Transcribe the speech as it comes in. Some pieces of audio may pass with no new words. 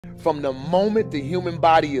From the moment the human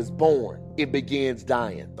body is born, it begins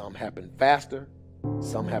dying. Some happen faster,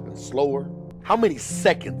 some happen slower. How many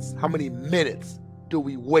seconds, how many minutes do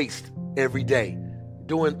we waste every day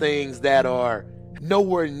doing things that are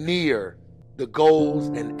nowhere near the goals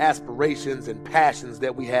and aspirations and passions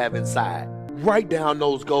that we have inside? Write down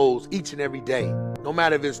those goals each and every day. No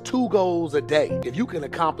matter if it's 2 goals a day, if you can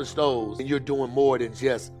accomplish those, then you're doing more than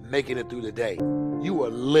just making it through the day. You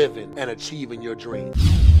are living and achieving your dreams.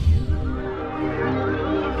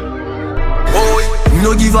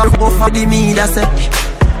 No give up for the me, that's it.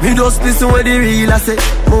 Me just listen with the real, I say.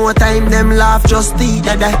 More time them laugh, just eat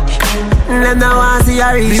that. Them now want see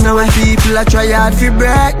a reach. Now when people a try hard to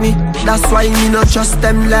break me, that's why me not trust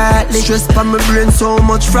them lately. Stress for my brain so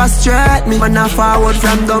much frustrate me. Man I forward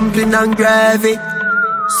from dumpling and gravy.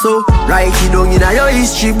 So write it down in your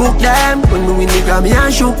history book them. When me win the Grammy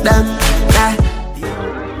and shook them. Yeah.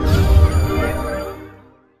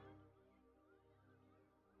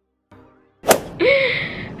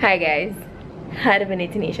 Hi guys, had a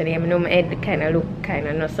minute nation. I know my head kind of look kind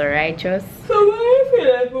of not so righteous. So why do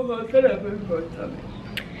you feel like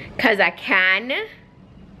cause I can.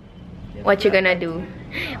 What you gonna do?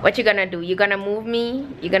 What you gonna do? You gonna move me?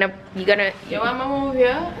 You want me to move you?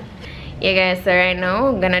 Yeah guys, so right now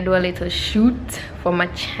I'm gonna do a little shoot for my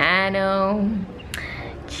channel.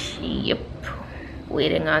 Yep,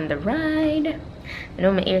 waiting on the ride. I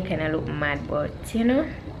know my hair kind of look mad, but you know,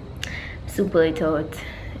 super it out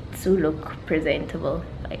to look presentable.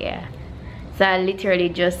 But yeah, so I literally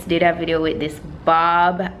just did a video with this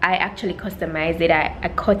bob. I actually customized it.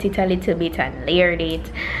 I cut it a little bit and layered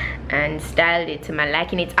it and styled it to my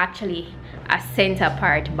liking. It's actually a center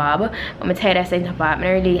part bob. I'm gonna tell you that center part,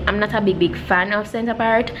 I'm not a big fan of center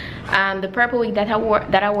part. The purple wig that I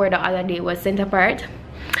wore the other day was center part.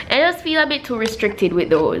 I just feel a bit too restricted with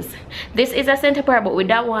those. This is a center part, but with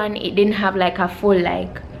that one it didn't have like a full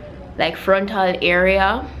like frontal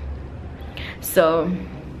area, so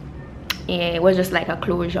yeah, it was just like a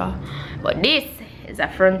closure. But this is a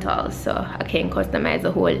frontal, so I can customize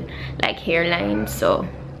the whole like hairline. So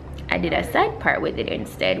I did a side part with it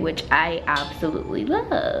instead, which I absolutely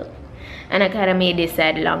love. And I kind of made this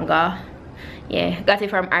side longer. Yeah, got it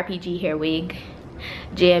from RPG Hair Wig,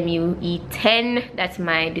 JMUE10. That's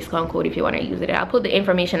my discount code if you want to use it. I'll put the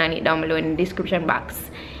information on it down below in the description box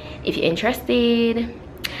if you're interested.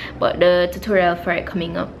 But the tutorial for it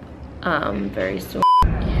coming up very soon.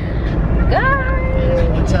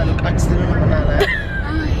 Guys,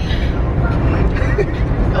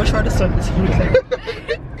 I'll try the sun this weekend.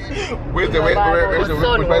 Wait, so wait,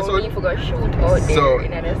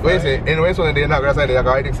 anyway, so they're not going to say they're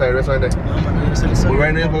going to say the rest of the day. We're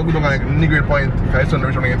going to go to nigger point. I saw the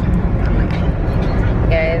rest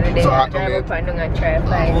guys, they drive up and I'm try to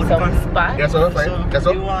find some spot. Yes, sir. Yes,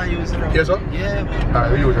 sir. You want to use it? Yes, sir. Yeah.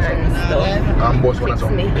 Alright, we use it. I'm boss one of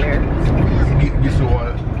them. Here. Give you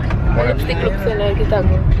one. Lipstick looks so like it a go.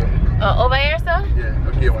 Over here, sir? Yeah,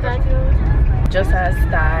 okay, one of them. Just a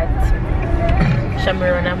start. Show me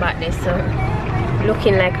run about this, so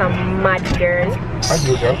looking like a mad girl. As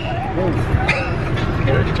usual.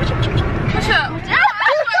 It's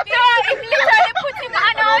literally putting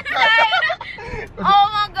on outside. Oh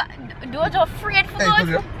my god, those are afraid for us.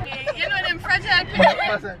 You know them fragile people.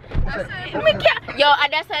 Yo, I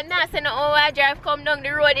just said nah, say no over drive come down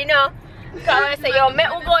the road, you know. Cause I say yo, me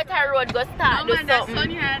who go to the road go start do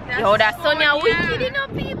something. Yo, that Sonia wicked, you know,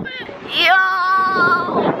 people. Yo,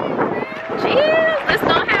 jeez, this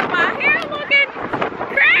don't have my hair looking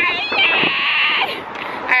crazy.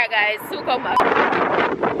 Alright guys, so come back.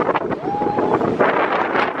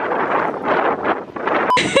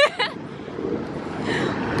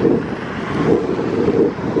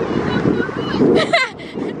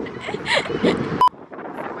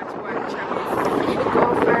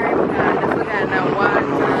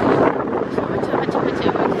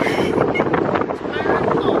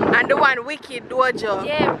 And the one wicked dojo.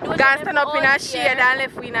 Yeah, gonna stand up in a shade and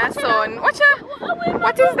left in a sun. What is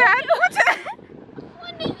that?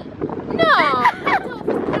 No.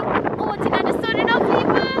 Oh, it's not the sun enough,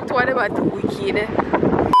 people. What about the wicked?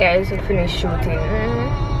 Guys, we finished shooting.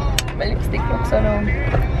 My lipstick looks so long.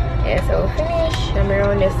 Yeah, so we finished. I'm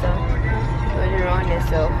around this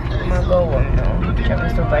so. I'm gonna go home now. Try to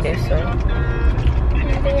stop at this so.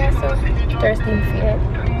 And yeah, so thirsty feet.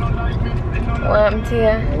 What I'm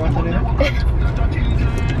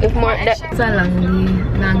if more that's a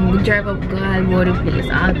long drive up go all over the place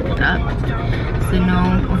all the top. So now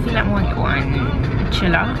I feel like I want one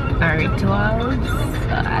chiller or rituals.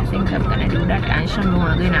 So I think I'm gonna do that, and Shamu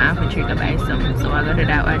I'm gonna have a trigger buy some. So I'm gonna do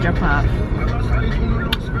that. I'll drop off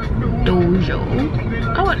dojo.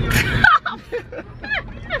 I want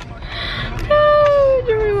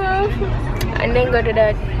and then go to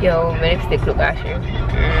that. Yo, my lipstick look actually.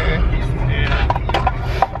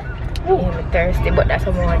 Yeah, I'm thirsty, but that's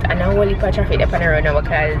what I want. And I will leave a traffic up on the road now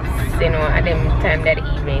because, you know, at them time that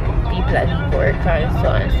evening, people are leave work and so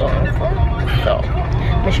on and so on. So,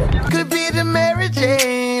 me sure. Could be the Mary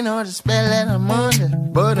Jane or the spell that I'm under,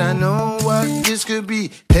 but I know what this could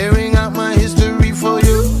be. Tearing out my history for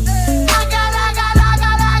you. I got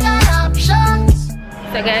options.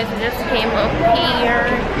 So guys, we just came up here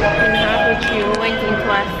in Harvard. Went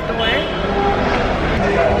into a store.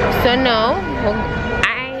 So now,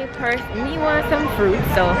 me want some fruit,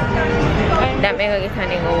 so that may go get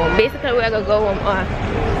and go home. Basically we're gonna go home.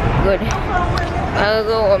 Good. I'll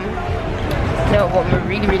go home. No, but I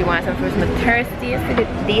really want some fruit. I'm thirsty, so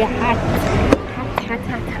they're hot.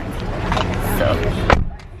 So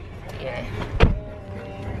yeah,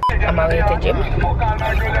 I'm away to the gym,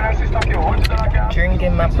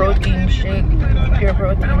 drinking my protein shake, pure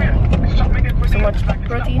protein. So much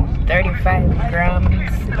protein, 35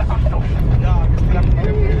 grams.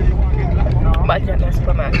 But I'm not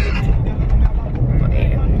supermarket. But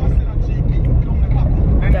yeah,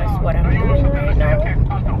 that's what I'm doing right now.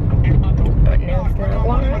 What else do I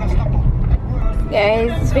want?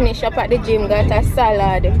 Guys, finish up at the gym, got a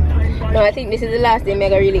salad. Now I think this is the last day I'm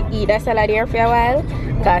gonna really eat that salad here for a while.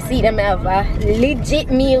 Cause see them have a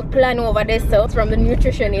legit meal plan over this so from the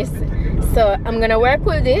nutritionist. So I'm gonna work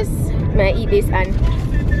with this. I'm gonna eat this and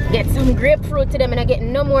get some grapefruit today. I'm gonna get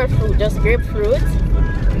no more fruit, just grapefruit.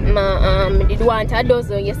 Did want a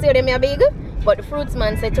dozen. You see them are big, but the fruits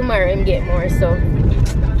man said tomorrow him get more. So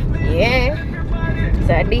yeah,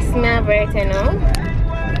 so this my right now.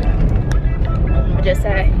 Just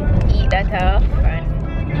eat that off and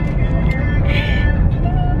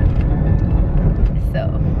so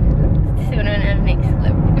see you on the next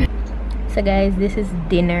clip. So guys, this is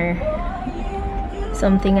dinner.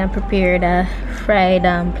 Something I prepared, fried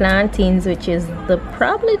plantains, which is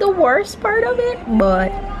probably the worst part of it,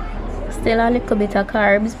 but still a little bit of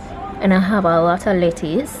carbs. And I have a lot of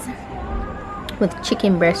lettuce with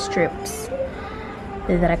chicken breast strips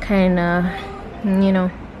that I kind of, you know,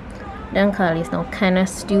 don't call this no kind of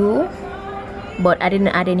stew, but I didn't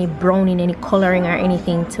add any browning, any coloring or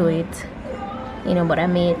anything to it, you know. But I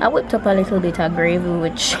whipped up a little bit of gravy,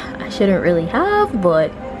 which I shouldn't really have,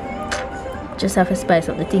 but just have to spice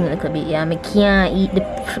up the thing a little bit. Yeah, I can't eat the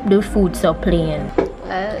food so plain.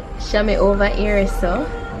 Show me over here, so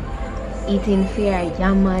eating fair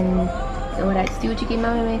yam and you know that stew chicken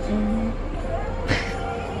mama make.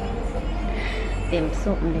 Them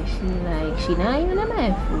something that she not even a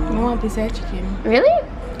my food. I want piece of chicken. Really?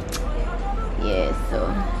 Yeah,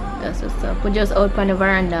 so that's what's up. We're just out on the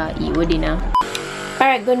veranda eat with dinner.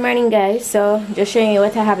 Alright, good morning guys. So just showing you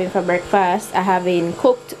what I'm having for breakfast. I'm having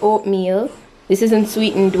cooked oatmeal. This isn't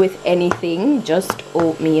sweetened with anything, just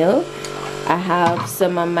oatmeal. I have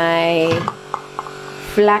some of my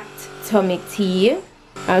flat tummy tea.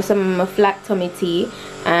 And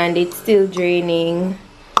it's still draining.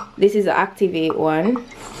 This is the Activate one.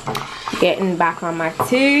 Getting back on my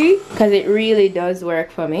tea because it really does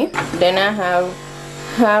work for me. Then I have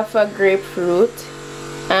half a grapefruit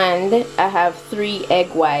and I have 3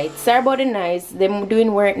 egg whites. Sorry about the noise, them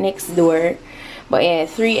doing work next door. But yeah,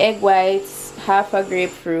 3 egg whites, half a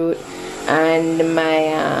grapefruit, and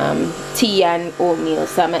my tea and oatmeal.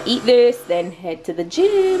 So I'm gonna eat this, then head to the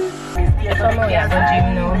gym. If I'm going to the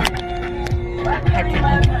gym now, I had to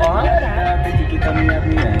eat all of that.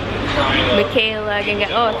 Michaela can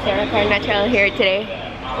get, oh, Sarah Car Natural here today.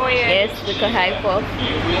 Oh yeah. Yes, look at high pop.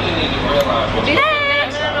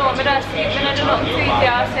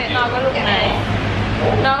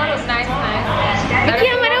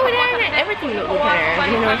 Everything look good her.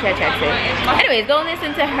 You know what she attracts it. Anyways, don't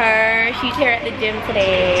listen to her. She's here at the gym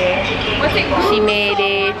today. She made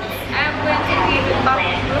it.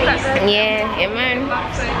 Yeah, man.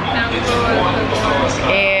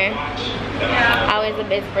 Yeah. Always the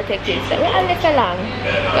best protected. So I'll let along.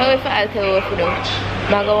 Go with I'll tell you what to do.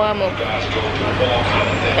 I'll go warm up.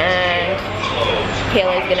 And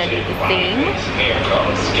Kayla's gonna do the same.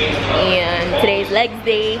 And today's legs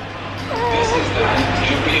day. So,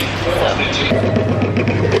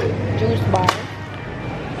 juice bar.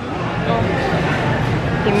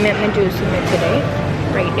 He met my juice in it today.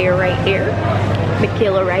 Right there, right there.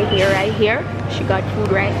 Michaela right here. She got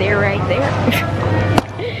food right there.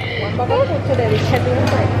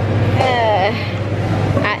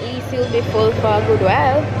 At least you'll be full for a good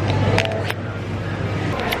while.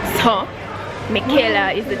 So,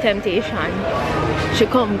 Michaela is the temptation. She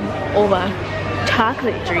come over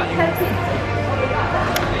chocolate dreams.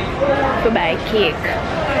 To buy cake.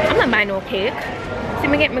 I'm not buying no cake. See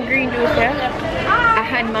me get my green juice here. I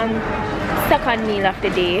had my second meal of the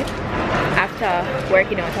day after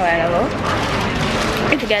working out a while ago.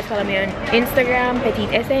 If you guys follow me on Instagram,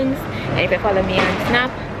 Petitesue, and if you follow me on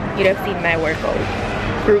Snap, you'd have seen my workout.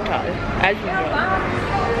 Brutal, as usual.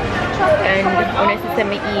 And when I see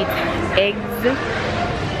me eat eggs,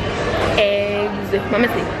 mama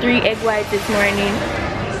said 3 egg whites this morning,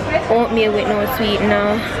 oatmeal with no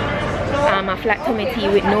sweetener, a flat tummy tea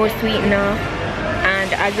with no sweetener,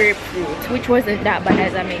 and a grapefruit, which wasn't that bad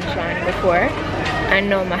as I mentioned before. And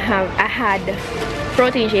now I had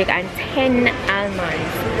protein shake and 10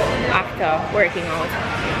 almonds after working out.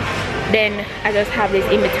 Then I just have this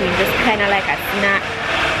in between, just kind of like a snack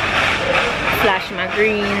slash my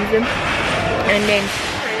greens. And then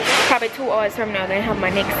probably 2 hours from now I'm gonna have my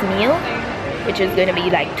next meal, which is gonna be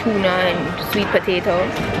like tuna and sweet potato,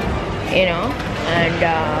 you know, and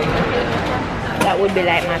that would be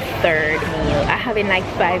like my 3rd meal. I having like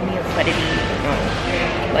 5 meals for the day, you know.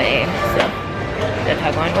 But so that's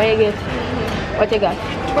how going. What you get? What you got?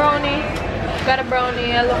 Brownie. Got a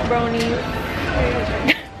brownie. I love brownies.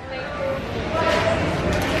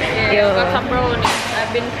 Yeah, I got some brownie.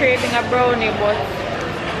 I've been craving a brownie, but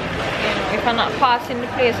you know, if I'm not passing the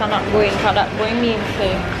place, I'm not going, because that going means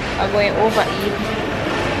I'm going overeat,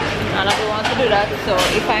 and I don't want to do that. So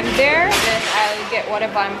if I'm there, then I'll get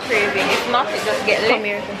whatever I'm craving. If not, it just get left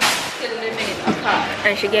till the minute apart.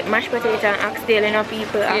 And she get mashed potato and oxtail, enough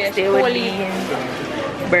people, oxtail with beans.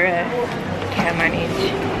 Bruh, can't manage.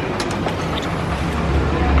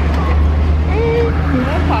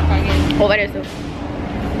 Over there, so.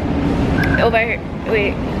 Over here.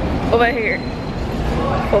 Wait. Over here.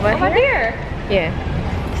 Over there? Yeah.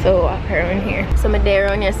 So up around here. So I'm there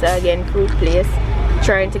on your again, fruit place.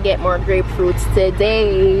 Trying to get more grapefruits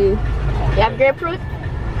today. You have grapefruit?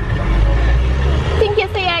 Think you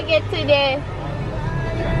say I get today?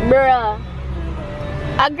 Bruh.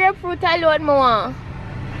 A grapefruit alone me want.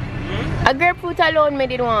 A grapefruit alone me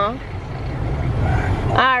did want.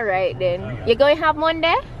 Alright then. You going to have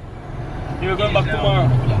Monday? You're going back tomorrow.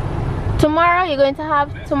 Tomorrow? You're going to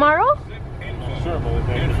have tomorrow?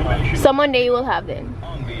 So Monday you will have then?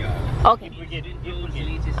 Okay.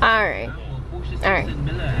 Alright. Alright.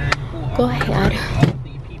 Go ahead.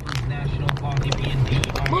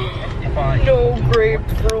 No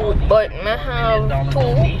grapefruit, but I have 2.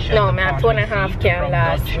 No, I have 2.5 can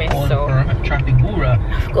last me, so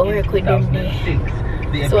go work with them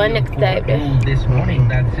there. So next time this morning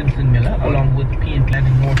that Simpson Miller along with P and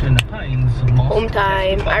Planning Norton Hines home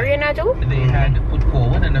time. Ariana too? They had put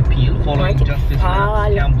forward an appeal following Justice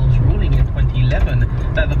Campbell's ruling in 2011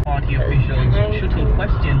 that the party officials should be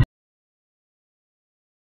questioned